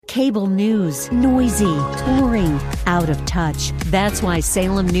Cable news, noisy, boring, out of touch. That's why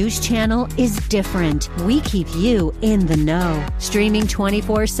Salem News Channel is different. We keep you in the know. Streaming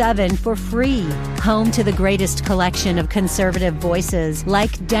 24/7 for free. Home to the greatest collection of conservative voices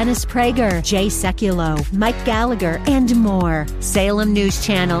like Dennis Prager, Jay Sekulow, Mike Gallagher, and more. Salem News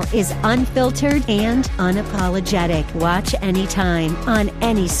Channel is unfiltered and unapologetic. Watch anytime, on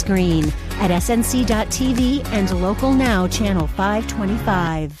any screen, at snc.tv and Local Now Channel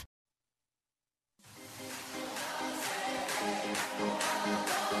 525.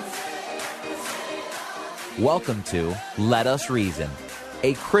 Welcome to Let Us Reason,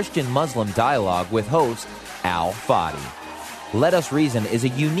 a Christian-Muslim dialogue with host Al Fadi. Let Us Reason is a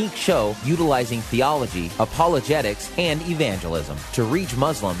unique show utilizing theology, apologetics, and evangelism to reach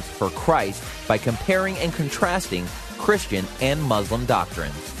Muslims for Christ by comparing and contrasting Christian and Muslim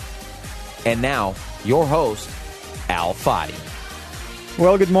doctrines. And now, your host, Al Fadi.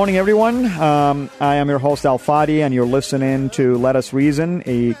 Well, good morning, everyone. I am your host, Al Fadi, and you're listening to Let Us Reason,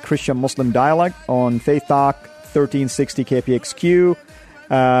 a Christian-Muslim dialogue on Faith Talk 1360 KPXQ.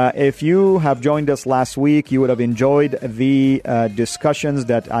 If you have joined us last week, you would have enjoyed the discussions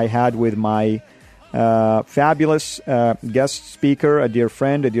that I had with my fabulous guest speaker, a dear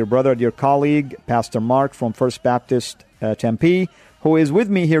friend, a dear brother, a dear colleague, Pastor Mark from First Baptist Tempe, who is with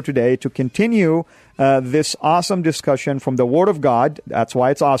me here today to continue this awesome discussion from the Word of God. That's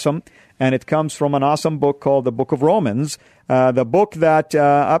why it's awesome. And it comes from an awesome book called the Book of Romans, the book that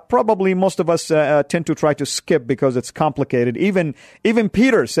probably most of us tend to try to skip because it's complicated. Even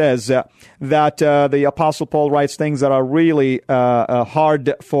Peter says that the Apostle Paul writes things that are really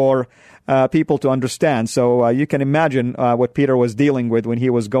hard for people to understand. So you can imagine what Peter was dealing with when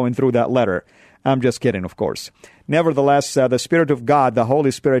he was going through that letter. I'm just kidding, of course. Nevertheless, the Spirit of God, the Holy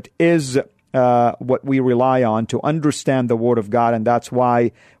Spirit, is what we rely on to understand the Word of God, and that's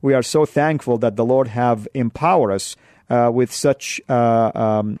why we are so thankful that the Lord have empowered us with such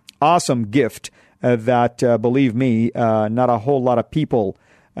awesome gift that, believe me, not a whole lot of people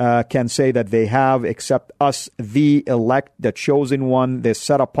can say that they have, except us, the elect, the chosen one, the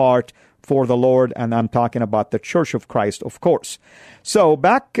set apart for the Lord, and I'm talking about the Church of Christ, of course. So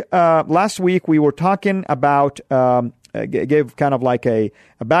back last week, we were talking about, gave kind of like a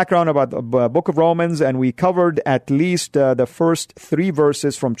background about the book of Romans, and we covered at least the first 3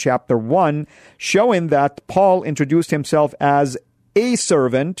 verses from chapter 1, showing that Paul introduced himself as a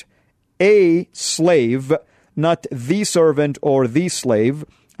servant, a slave, not the servant or the slave.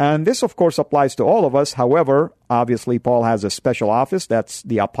 And this, of course, applies to all of us. However, obviously, Paul has a special office. That's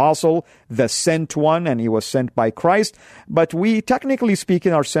the apostle, the sent one, and he was sent by Christ. But we, technically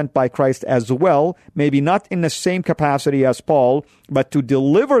speaking, are sent by Christ as well, maybe not in the same capacity as Paul, but to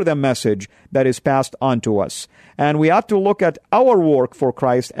deliver the message that is passed on to us. And we ought to look at our work for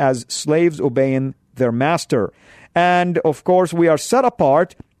Christ as slaves obeying their master. And, of course, we are set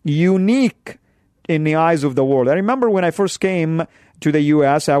apart, unique in the eyes of the world. I remember when I first came to the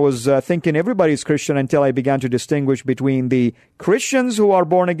U.S., I was thinking everybody's Christian until I began to distinguish between the Christians who are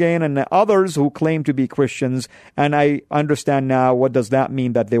born again and the others who claim to be Christians. And I understand now what does that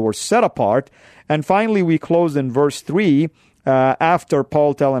mean, that they were set apart. And finally, we closed in verse 3 after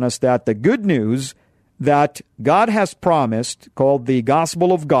Paul telling us that the good news that God has promised, called the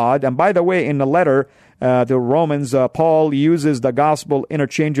gospel of God. And by the way, in the letter the Romans, Paul uses the gospel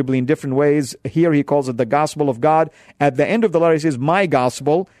interchangeably in different ways. Here he calls it the gospel of God. At the end of the letter, he says, my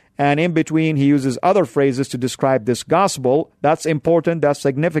gospel. And in between, he uses other phrases to describe this gospel. That's important. That's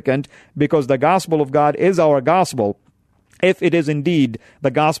significant because the gospel of God is our gospel. If it is indeed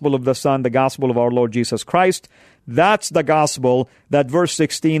the gospel of the Son, the gospel of our Lord Jesus Christ, that's the gospel that verse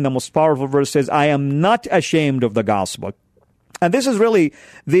 16, the most powerful verse, says, I am not ashamed of the gospel. And this is really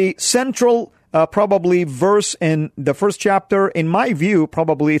the central probably verse in the first chapter. In my view,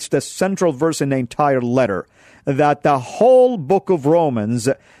 probably it's the central verse in the entire letter, that the whole book of Romans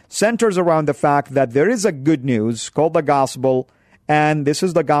centers around the fact that there is a good news called the gospel, and this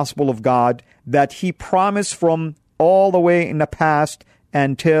is the gospel of God that he promised from all the way in the past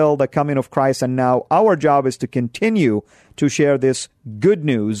until the coming of Christ. And now our job is to continue to share this good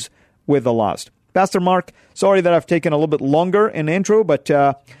news with the lost. Pastor Mark, sorry that I've taken a little bit longer in the intro, but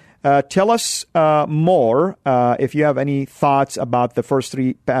tell us more if you have any thoughts about the first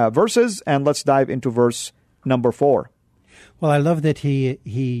 3 verses, and let's dive into verse number 4. Well, I love that he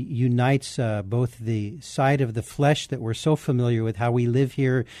unites both the side of the flesh that we're so familiar with, how we live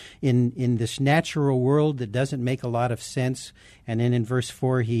here in this natural world that doesn't make a lot of sense, and then in verse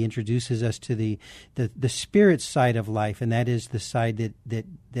 4 he introduces us to the spirit side of life, and that is the side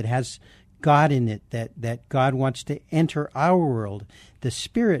that has God in it, that God wants to enter our world, the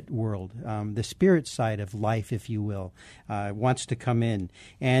spirit world, the spirit side of life, if you will, wants to come in.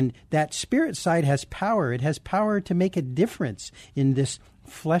 And that spirit side has power. It has power to make a difference in this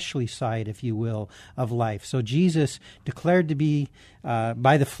fleshly side, if you will, of life. So Jesus declared to be,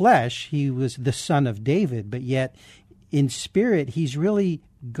 by the flesh, he was the Son of David, but yet in spirit, he's really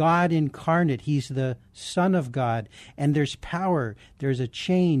God incarnate. He's the Son of God. And there's power. There's a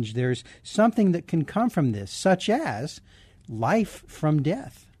change. There's something that can come from this, such as life from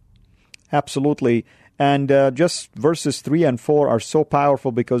death. Absolutely. And just verses 3 and 4 are so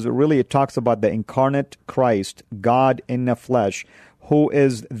powerful because it talks about the incarnate Christ, God in the flesh, who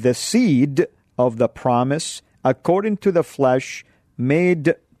is the seed of the promise, according to the flesh,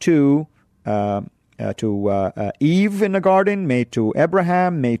 made to Eve in the garden, made to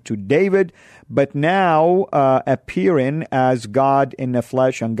Abraham, made to David, but now appearing as God in the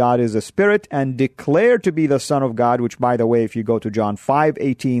flesh, and God is a spirit, and declared to be the Son of God, which, by the way, if you go to John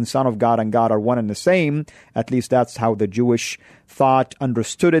 5:18, Son of God and God are one and the same. At least that's how the Jewish thought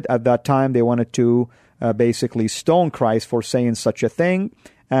understood it at that time. They wanted to basically stone Christ for saying such a thing.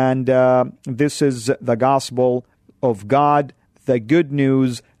 And this is the gospel of God, the good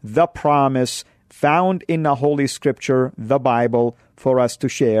news, the promise, found in the Holy Scripture, the Bible, for us to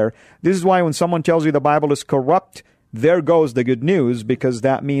share. This is why when someone tells you the Bible is corrupt, there goes the good news, because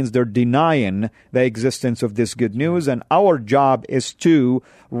that means they're denying the existence of this good news. And our job is to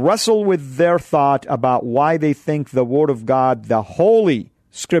wrestle with their thought about why they think the Word of God, the Holy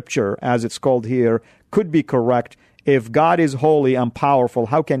Scripture, as it's called here, could be correct. If God is holy and powerful,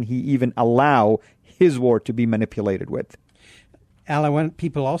 how can He even allow His Word to be manipulated with? Al, I want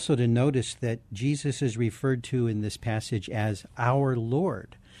people also to notice that Jesus is referred to in this passage as our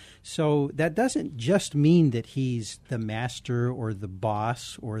Lord. So that doesn't just mean that he's the master or the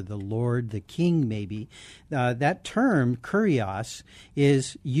boss or the Lord, the king maybe. That term, kurios,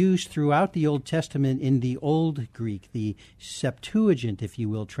 is used throughout the Old Testament in the Old Greek, the Septuagint, if you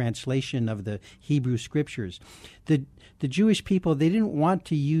will, translation of the Hebrew Scriptures. The Jewish people, they didn't want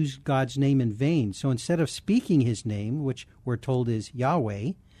to use God's name in vain. So instead of speaking his name, which we're told is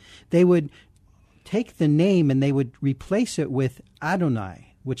Yahweh, they would take the name and they would replace it with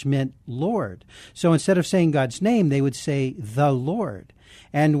Adonai, which meant Lord. So instead of saying God's name, they would say the Lord.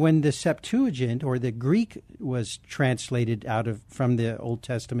 And when the Septuagint, or the Greek, was translated from the Old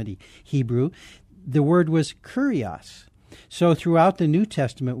Testament Hebrew, the word was kurios. So throughout the New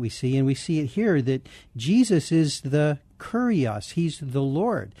Testament we see it here, that Jesus is the kurios. He's the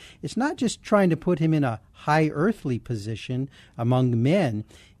Lord. It's not just trying to put him in a high earthly position among men.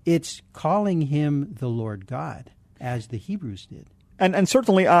 It's calling him the Lord God, as the Hebrews did. And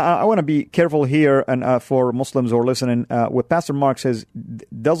certainly, I want to be careful here, and for Muslims who are listening, what Pastor Mark says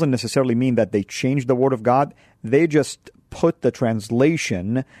doesn't necessarily mean that they changed the Word of God. They just put the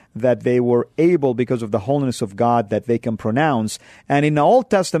translation that they were able, because of the holiness of God, that they can pronounce. And in the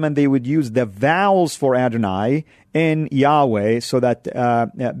Old Testament, they would use the vowels for Adonai in Yahweh, so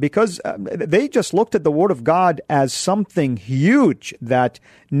that because they just looked at the Word of God as something huge that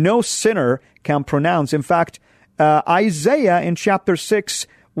no sinner can pronounce. In fact, Isaiah in chapter 6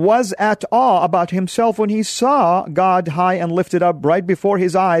 was at awe about himself when he saw God high and lifted up right before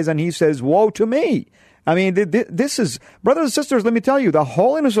his eyes, and he says, "Woe to me." I mean, this is, brothers and sisters, let me tell you, the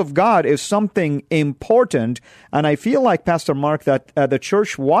holiness of God is something important, and I feel like, Pastor Mark, that the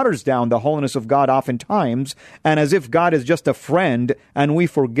church waters down the holiness of God oftentimes, and as if God is just a friend, and we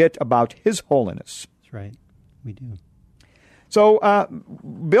forget about His holiness. That's right. We do. So,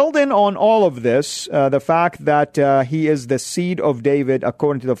 building on all of this, the fact that He is the seed of David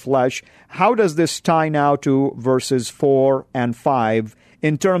according to the flesh, how does this tie now to verses 4 and 5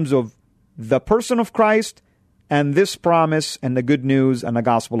 in terms of the person of Christ and this promise and the good news and the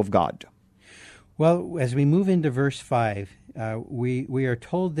gospel of God? Well, as we move into verse 5, we are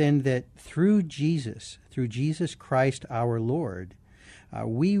told then that through Jesus Christ our Lord,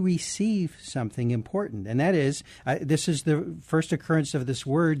 we receive something important. And that is, this is the first occurrence of this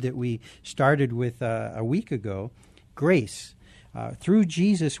word that we started with a week ago, grace. Through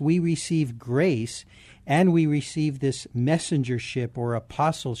Jesus, we receive grace, and we receive this messengership or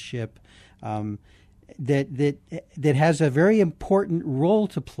apostleship that has a very important role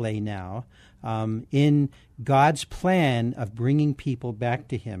to play now in God's plan of bringing people back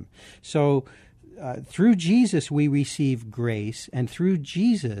to Him. So through Jesus we receive grace, and through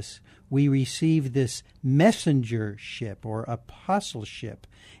Jesus we receive this messengership or apostleship,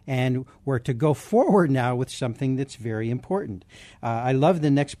 and we're to go forward now with something that's very important. I love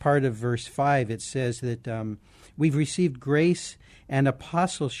the next part of verse 5. It says that we've received grace and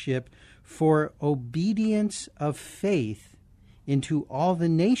apostleship for obedience of faith into all the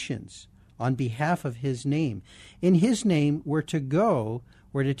nations on behalf of his name. In his name, we're to go,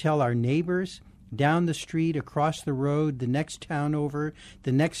 we're to tell our neighbors down the street, across the road, the next town over,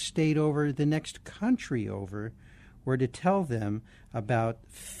 the next state over, the next country over, we're to tell them about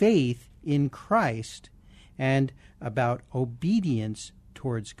faith in Christ and about obedience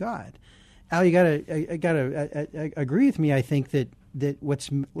towards God. Al, you gotta agree with me. I think that what's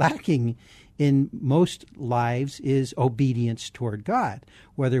lacking in most lives is obedience toward God.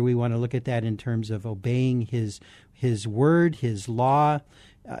 Whether we want to look at that in terms of obeying His word, His law,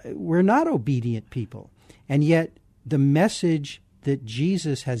 we're not obedient people, and yet the message that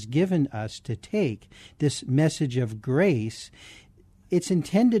Jesus has given us to take, this message of grace, it's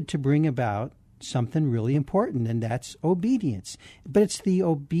intended to bring about something really important, and that's obedience. But it's the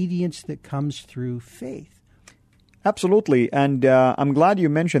obedience that comes through faith. Absolutely, and I'm glad you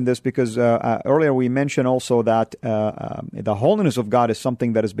mentioned this because earlier we mentioned also that the holiness of God is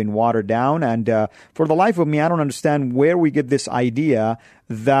something that has been watered down, and for the life of me, I don't understand where we get this idea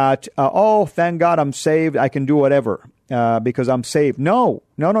that, thank God I'm saved, I can do whatever because I'm saved. No.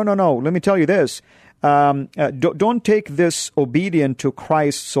 Let me tell you this. Don't take this obedience to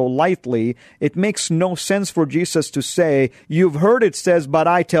Christ so lightly. It makes no sense for Jesus to say, you've heard it says, but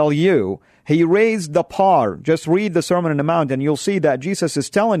I tell you. He raised the par. Just read the Sermon on the Mount and you'll see that Jesus is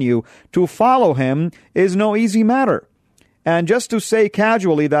telling you to follow him is no easy matter. And just to say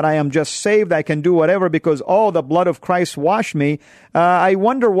casually that I am just saved, I can do whatever because, the blood of Christ washed me, I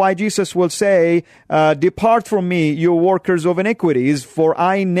wonder why Jesus will say, depart from me, you workers of iniquities, for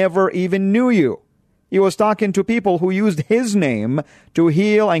I never even knew you. He was talking to people who used his name to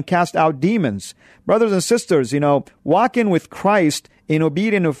heal and cast out demons. Brothers and sisters, walking with Christ in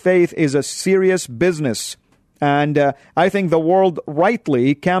obedience of faith is a serious business. And I think the world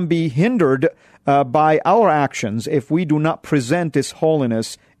rightly can be hindered by our actions if we do not present His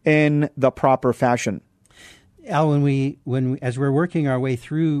holiness in the proper fashion. Al, as we're working our way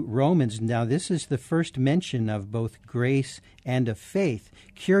through Romans now, this is the first mention of both grace and of faith.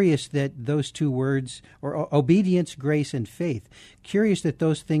 Curious that those two words, or obedience, grace, and faith, curious that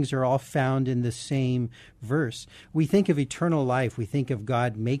those things are all found in the same verse. We think of eternal life. We think of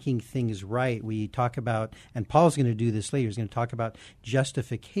God making things right. We talk about, and Paul's going to do this later, he's going to talk about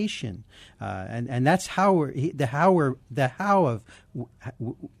justification. And that's the how of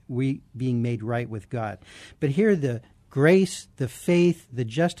we being made right with God. But here the grace, the faith, the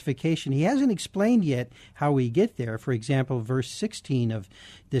justification, he hasn't explained yet how we get there. For example, verse 16 of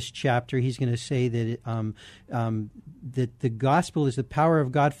this chapter, he's going to say that that the gospel is the power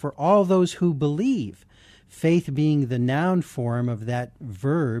of God for all those who believe. Faith being the noun form of that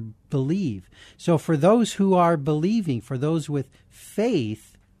verb, believe. So for those who are believing, for those with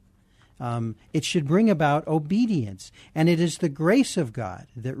faith, it should bring about obedience. And it is the grace of God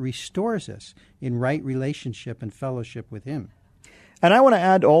that restores us in right relationship and fellowship with Him. And I want to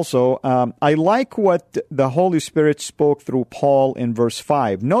add also, I like what the Holy Spirit spoke through Paul in verse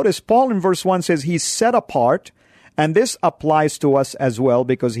 5. Notice Paul in verse 1 says he's set apart, and this applies to us as well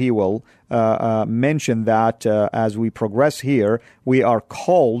because he will mention that as we progress here, we are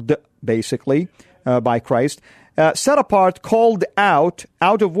called, basically, by Christ. Set apart, called out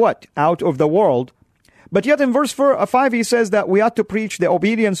of what? Out of the world. But yet in verse 5 he says that we ought to preach the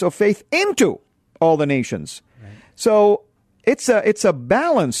obedience of faith into all the nations. Right. So it's a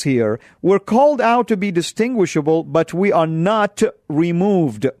balance here. We're called out to be distinguishable, but we are not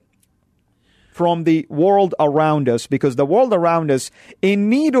removed from the world around us, because the world around us in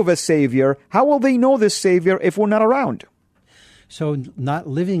need of a Savior, how will they know this Savior if we're not around? So not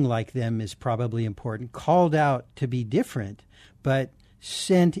living like them is probably important. Called out to be different, but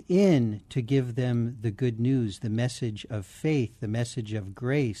sent in to give them the good news, the message of faith, the message of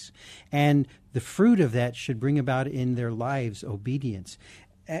grace. And the fruit of that should bring about in their lives obedience.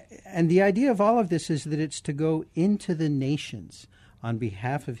 And the idea of all of this is that it's to go into the nations on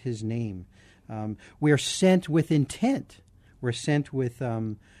behalf of His name. We're sent with intent. We're sent with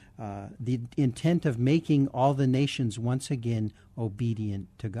the intent of making all the nations once again obedient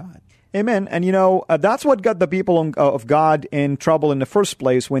to God. Amen. And that's what got the people of God in trouble in the first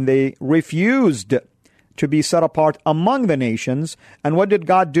place, when they refused to be set apart among the nations. And what did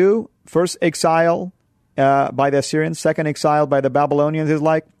God do? First exile by the Assyrians, second exile by the Babylonians. He's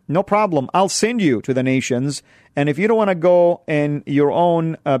like, no problem, I'll send you to the nations. And if you don't want to go in your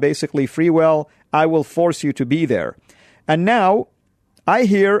own basically free will, I will force you to be there. And now I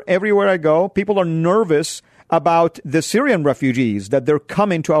hear everywhere I go, people are nervous about the Syrian refugees, that they're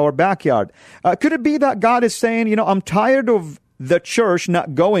coming to our backyard. Could it be that God is saying, I'm tired of the church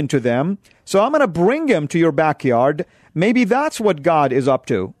not go into them. So I'm going to bring him to your backyard. Maybe that's what God is up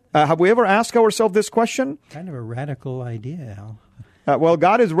to. Have we ever asked ourselves this question? Kind of a radical idea, Al. Well,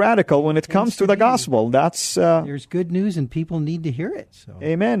 God is radical when it comes to the gospel. That's there's good news, and people need to hear it. So.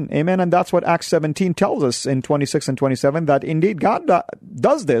 Amen. Amen. And that's what Acts 17 tells us in 26 and 27, that indeed God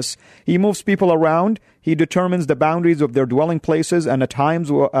does this. He moves people around. He determines the boundaries of their dwelling places and the times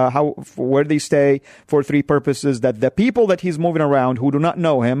where they stay for three purposes, that the people that he's moving around who do not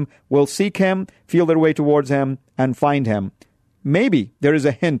know him will seek him, feel their way towards him, and find him. Maybe there is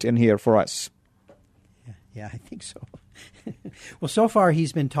a hint in here for us. Yeah, I think so. Well, so far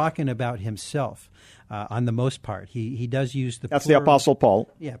he's been talking about himself on the most part. He does use the That's plural. the Apostle Paul.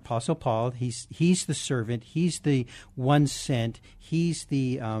 Yeah, Apostle Paul. He's the servant. He's the one sent. He's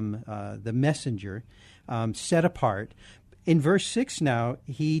the messenger, set apart. In verse 6 now,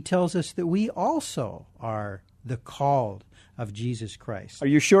 he tells us that we also are the called of Jesus Christ. Are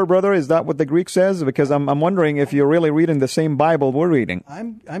you sure, brother? Is that what the Greek says? Because I'm wondering if you're really reading the same Bible we're reading.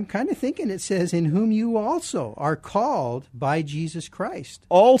 I'm kind of thinking it says, in whom you also are called by Jesus Christ.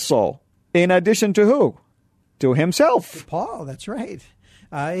 Also, in addition to who? To himself. Paul, that's right.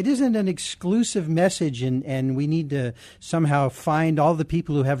 It isn't an exclusive message, and we need to somehow find all the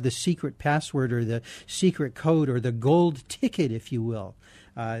people who have the secret password or the secret code or the gold ticket, if you will.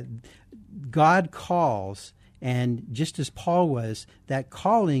 God calls. And just as Paul was, that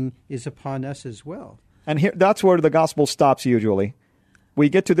calling is upon us as well. And here, that's where the gospel stops usually. We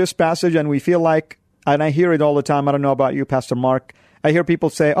get to this passage and we feel like, and I hear it all the time, I don't know about you, Pastor Mark, I hear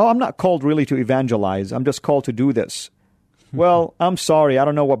people say, I'm not called really to evangelize, I'm just called to do this. Well, I'm sorry, I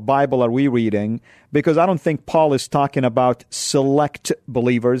don't know what Bible are we reading, because I don't think Paul is talking about select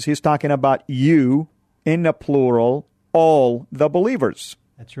believers. He's talking about you, in the plural, all the believers.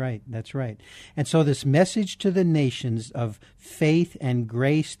 That's right. That's right. And so this message to the nations of faith and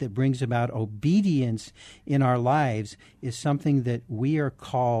grace that brings about obedience in our lives is something that we are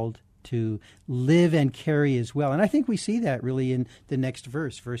called to live and carry as well. And I think we see that really in the next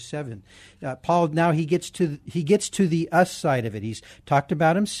verse, verse 7. Paul, now he gets to the us side of it. He's talked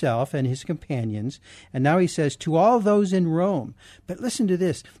about himself and his companions, and now he says, to all those in Rome. But listen to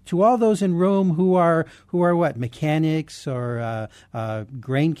this, to all those in Rome who are what? Mechanics or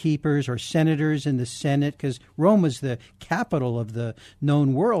grain keepers or senators in the Senate, because Rome was the capital of the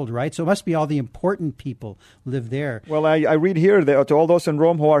known world, right? So it must be all the important people live there. Well, I read here that to all those in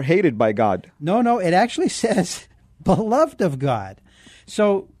Rome who are hated by God. No, it actually says beloved of God.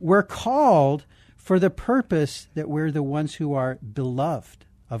 So we're called for the purpose that we're the ones who are beloved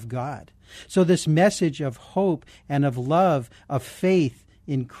of God. So this message of hope and of love, of faith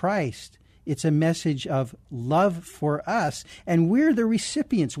in Christ, it's a message of love for us. And we're the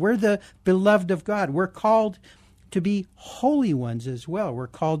recipients. We're the beloved of God. We're called to be holy ones as well. We're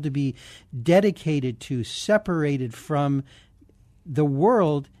called to be dedicated to, separated from the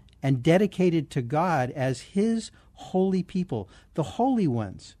world and dedicated to God as His holy people, the holy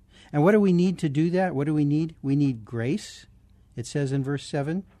ones. And what do we need to do that? What do we need? We need grace, it says in verse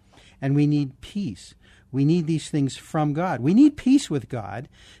 7, and we need peace. We need these things from God. We need peace with God.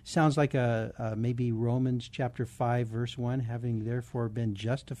 Sounds like maybe Romans chapter 5, verse 1, having therefore been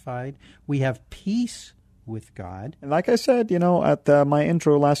justified. We have peace with God. And like I said, at my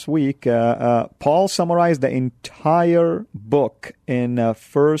intro last week, Paul summarized the entire book in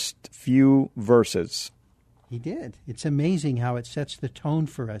first few verses. He did. It's amazing how it sets the tone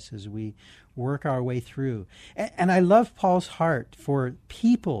for us as we work our way through. And I love Paul's heart for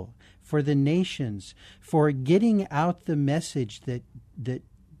people, for the nations, for getting out the message that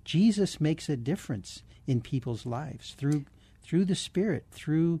Jesus makes a difference in people's lives through the Spirit,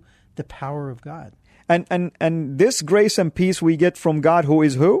 through the power of God. And this grace and peace we get from God, who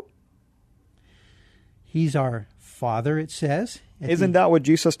is who? He's our Father, it says. Isn't that what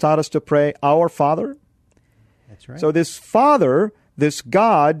Jesus taught us to pray? Our Father? That's right. So this Father, this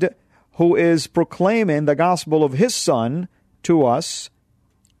God who is proclaiming the gospel of His Son to us,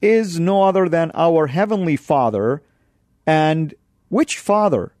 is no other than our Heavenly Father. And which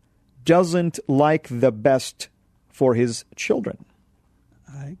father doesn't like the best for his children?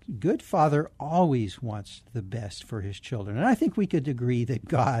 A good father always wants the best for his children. And I think we could agree that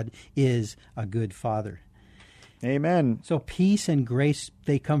God is a good father. Amen. So peace and grace,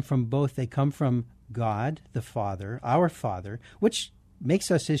 they come from both. They come from God, the Father, our Father, which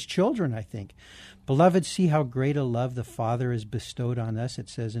makes us his children, I think. Beloved, see how great a love the Father has bestowed on us, it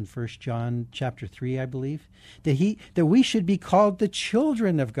says in 1 John chapter 3, I believe, that we should be called the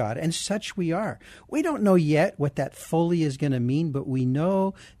children of God, and such we are. We don't know yet what that fully is going to mean, but we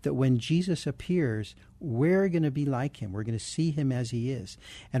know that when Jesus appears, we're going to be like him. We're going to see him as he is.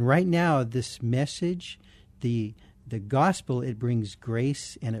 And right now, this message, the gospel, it brings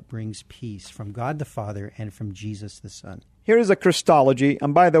grace and it brings peace from God the Father and from Jesus the Son. Here is a Christology.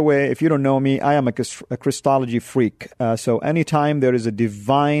 And by the way, if you don't know me, I am a Christology freak. So anytime there is a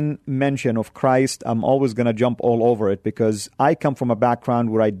divine mention of Christ, I'm always going to jump all over it because I come from a background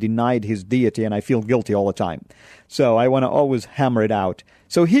where I denied his deity and I feel guilty all the time. So I want to always hammer it out.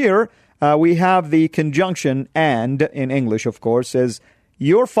 So here we have the conjunction "and" in English, of course, says,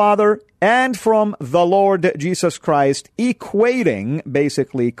 your Father and from the Lord Jesus Christ, equating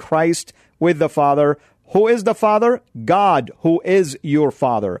basically Christ with the Father. Who is the Father? God, who is your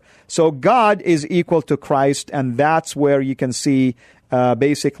Father. So God is equal to Christ, and that's where you can see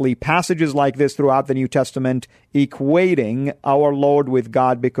basically passages like this throughout the New Testament equating our Lord with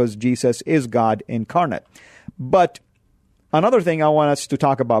God because Jesus is God incarnate. But another thing I want us to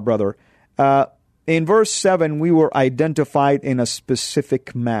talk about, brother, in verse 7, we were identified in a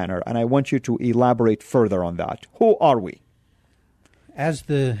specific manner, and I want you to elaborate further on that. Who are we? There's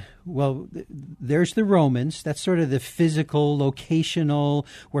the Romans. That's sort of the physical, locational.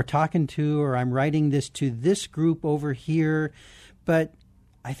 We're talking to, or I'm writing this to this group over here. But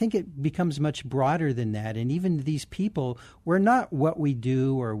I think it becomes much broader than that. And even these people, we're not what we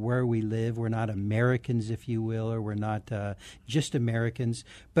do or where we live. We're not Americans, if you will, or we're not just Americans.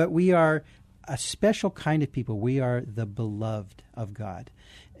 But we are a special kind of people. We are the beloved of God.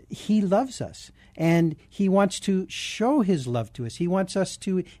 He loves us, and he wants to show his love to us. He wants us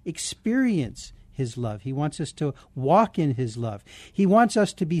to experience his love. He wants us to walk in his love. He wants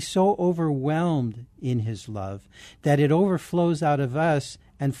us to be so overwhelmed in his love that it overflows out of us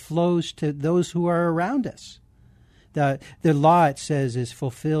and flows to those who are around us. The law, it says, is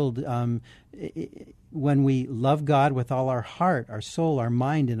fulfilled when we love God with all our heart, our soul, our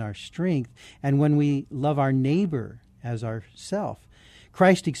mind, and our strength, and when we love our neighbor as ourself.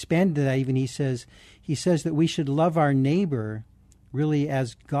 Christ expanded that even. He says that we should love our neighbor really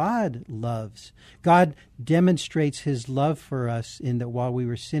as God loves. God demonstrates his love for us in that while we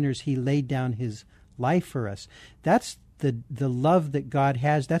were sinners, he laid down his life for us. That's the love that God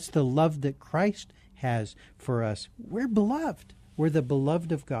has. That's the love that Christ has for us. We're beloved. We're the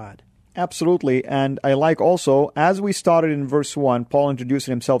beloved of God. Absolutely. And I like also, as we started in verse 1, Paul introduced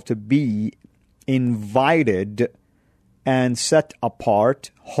himself to be invited and set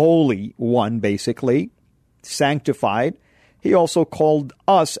apart, holy one, basically, sanctified. He also called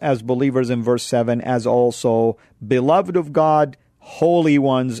us as believers in verse 7 as also beloved of God, holy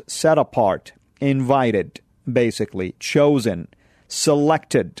ones, set apart, invited, basically, chosen,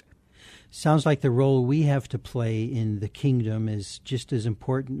 selected. Sounds like the role we have to play in the kingdom is just as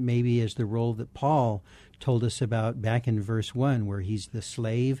important maybe as the role that Paul told us about back in verse 1, where he's the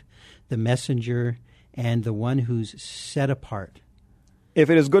slave, the messenger, and the one who's set apart. If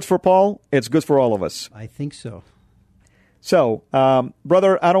it is good for Paul, it's good for all of us. I think so. So,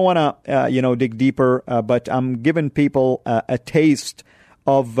 brother, I don't want to, dig deeper, but I'm giving people a taste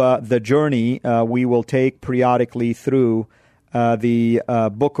of the journey we will take periodically through the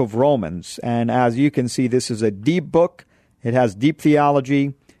book of Romans. And as you can see, this is a deep book. It has deep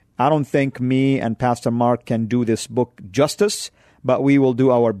theology. I don't think me and Pastor Mark can do this book justice, but we will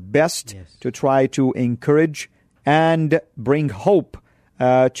do our best to try to encourage and bring hope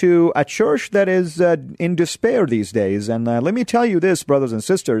to a church that is in despair these days. And let me tell you this, brothers and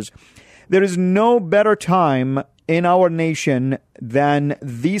sisters, there is no better time in our nation than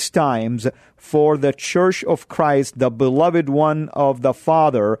these times for the Church of Christ, the beloved one of the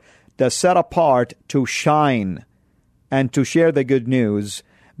Father, the set apart, to shine and to share the good news,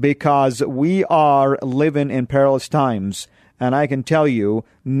 because we are living in perilous times. And I can tell you,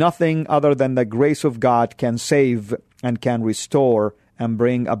 nothing other than the grace of God can save and can restore and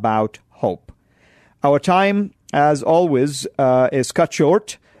bring about hope. Our time, as always, is cut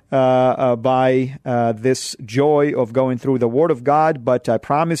short by this joy of going through the Word of God. But I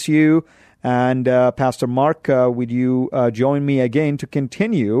promise you, and Pastor Mark, would you join me again to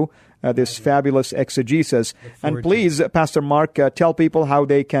continue this fabulous exegesis? And please, Pastor Mark, tell people how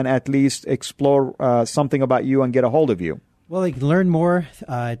they can at least explore something about you and get a hold of you. Well, they can learn more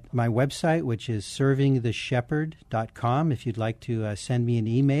at my website, which is servingtheshepherd.com. If you'd like to send me an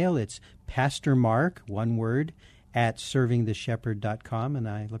email, it's Pastor Mark, one word, at servingtheshepherd.com, and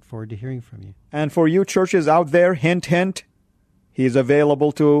I look forward to hearing from you. And for you churches out there, hint, hint, He's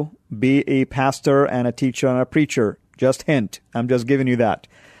available to be a pastor and a teacher and a preacher. Just hint. I'm just giving you that.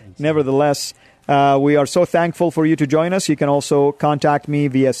 Nevertheless, we are so thankful for you to join us. You can also contact me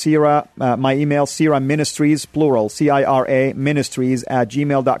via CIRA, my email, CIRA Ministries, plural, CIRA Ministries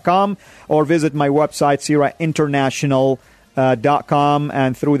 @gmail.com, or visit my website, CIRAinternational.com,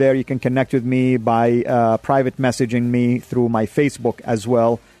 and through there you can connect with me by private messaging me through my Facebook as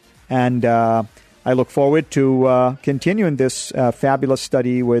well. And I look forward to continuing this fabulous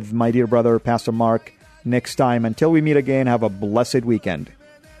study with my dear brother, Pastor Mark, next time. Until we meet again, have a blessed weekend.